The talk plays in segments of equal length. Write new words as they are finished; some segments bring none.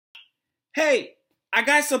Hey, I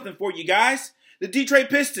got something for you guys. The Detroit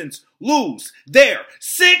Pistons lose their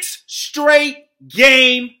sixth straight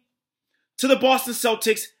game to the Boston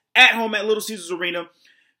Celtics at home at Little Caesars Arena.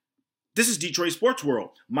 This is Detroit Sports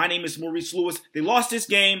World. My name is Maurice Lewis. They lost this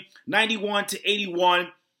game 91-81.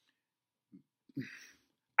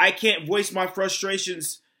 I can't voice my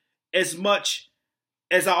frustrations as much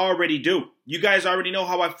as I already do. You guys already know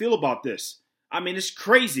how I feel about this. I mean, it's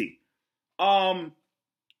crazy.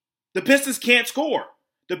 The Pistons can't score.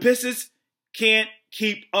 The Pistons can't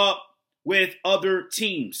keep up with other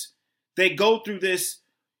teams. They go through this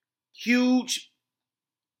huge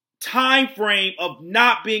time frame of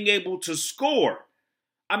not being able to score.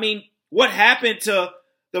 I mean, what happened to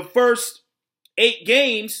the first 8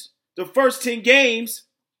 games, the first 10 games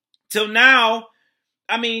till now?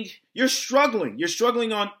 I mean, you're struggling. You're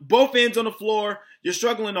struggling on both ends on the floor. You're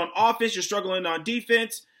struggling on offense. You're struggling on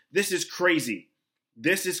defense. This is crazy.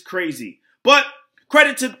 This is crazy. But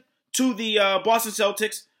credit to the Boston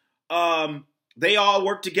Celtics. They all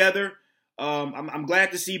work together. I'm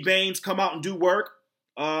glad to see Baines come out and do work.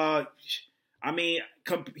 I mean,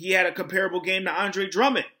 he had a comparable game to Andre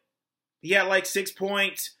Drummond. He had like 6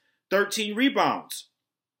 points, 13 rebounds.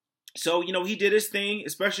 So, you know, he did his thing,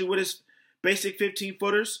 especially with his basic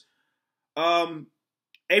 15-footers.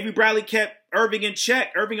 Avery Bradley kept Irving in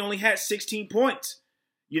check. Irving only had 16 points.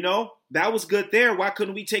 You know, that was good there. Why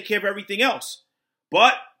couldn't we take care of everything else?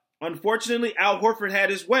 But, unfortunately, Al Horford had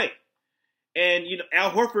his way. And, you know,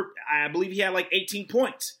 Al Horford, I believe he had like 18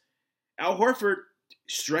 points. Al Horford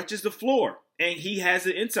stretches the floor, and he has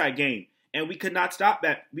an inside game. And we could not stop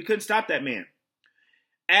that. We couldn't stop that man.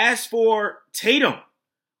 As for Tatum,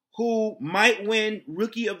 who might win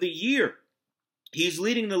Rookie of the Year, he's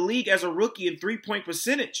leading the league as a rookie in three-point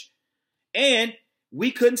percentage. And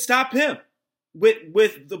we couldn't stop him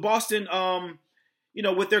with the Boston,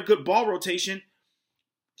 with their good ball rotation.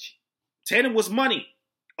 Tatum was money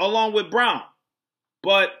along with Brown.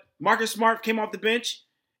 But Marcus Smart came off the bench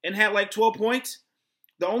and had like 12 points.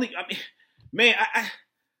 Why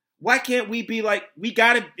can't we be like, we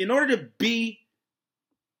got to, in order to be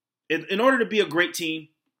a great team,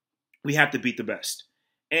 we have to beat the best.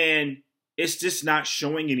 And it's just not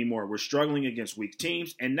showing anymore. We're struggling against weak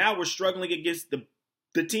teams, and now we're struggling against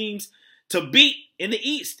the teams to beat in the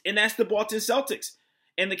East, and that's the Boston Celtics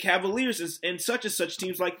and the Cavaliers and such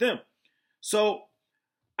teams like them. So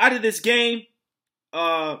out of this game,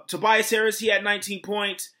 Tobias Harris, he had 19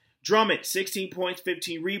 points. Drummond, 16 points,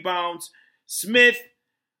 15 rebounds. Smith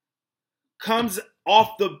comes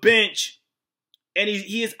off the bench, and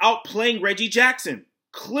he is outplaying Reggie Jackson.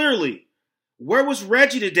 Clearly, where was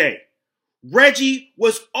Reggie today? Reggie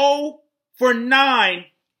was 0 for 9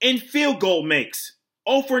 in field goal makes.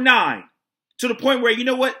 0 for 9. To the point where, you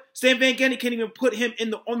know what? Stan Van Gundy can't even put him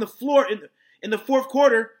on the floor in the fourth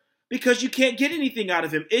quarter because you can't get anything out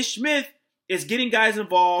of him. Ish Smith is getting guys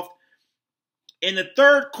involved. In the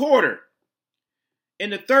third quarter,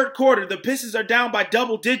 the Pistons are down by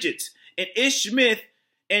double digits. And Ish Smith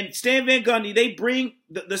and Stan Van Gundy, they bring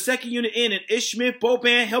the second unit in, and Ish Smith,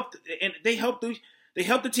 Boban helped, and they helped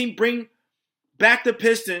the team bring back the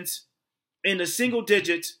Pistons in the single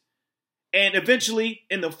digits. And eventually,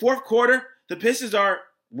 in the fourth quarter, the Pistons are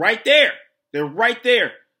right there. They're right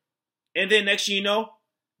there. And then next thing you know,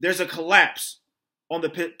 there's a collapse on the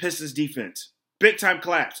Pistons defense. Big time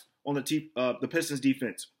collapse on the Pistons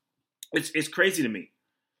defense. It's crazy to me.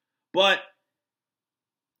 But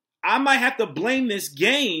I might have to blame this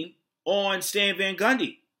game on Stan Van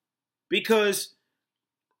Gundy because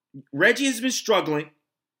Reggie has been struggling.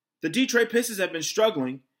 The Detroit Pistons have been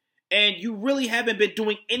struggling. And you really haven't been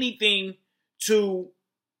doing anything to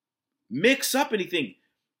mix up anything.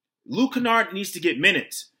 Luke Kennard needs to get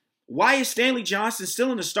minutes. Why is Stanley Johnson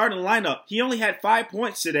still in the starting lineup? He only had 5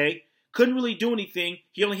 points today. Couldn't really do anything.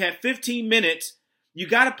 He only had 15 minutes. You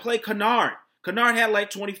got to play Kennard. Kennard had like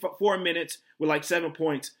 24 minutes with like 7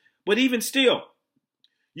 points. But even still,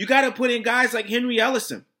 you got to put in guys like Henry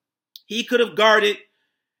Ellison. He could have guarded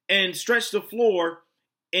and stretched the floor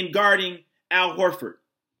in guarding Al Horford.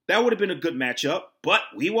 That would have been a good matchup, but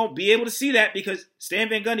we won't be able to see that because Stan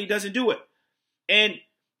Van Gundy doesn't do it. And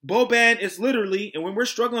Boban is literally, and when we're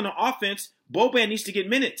struggling on offense, Boban needs to get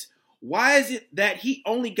minutes. Why is it that he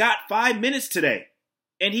only got 5 minutes today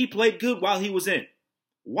and he played good while he was in?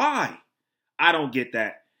 Why? I don't get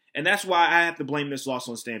that. And that's why I have to blame this loss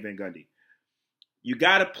on Stan Van Gundy. You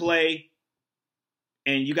got to play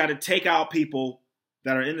and you got to take out people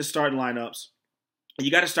that are in the starting lineups. And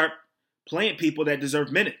you got to start playing people that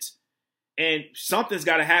deserve minutes. And something's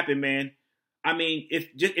got to happen, man. I mean,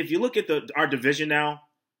 if you look at our division now,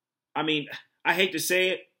 I mean, I hate to say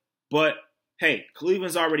it, But hey,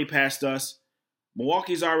 Cleveland's already passed us.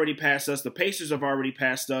 Milwaukee's already passed us. The Pacers have already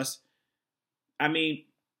passed us. I mean,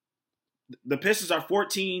 the Pistons are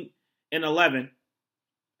 14-11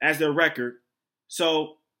 as their record.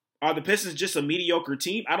 So are the Pistons just a mediocre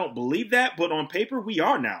team? I don't believe that, but on paper, we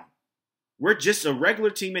are now. We're just a regular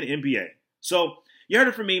team in the NBA. So you heard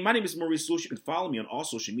it from me. My name is Maurice Lewis. You can follow me on all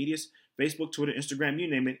social medias, Facebook, Twitter, Instagram, you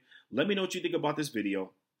name it. Let me know what you think about this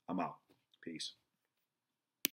video. I'm out. Peace.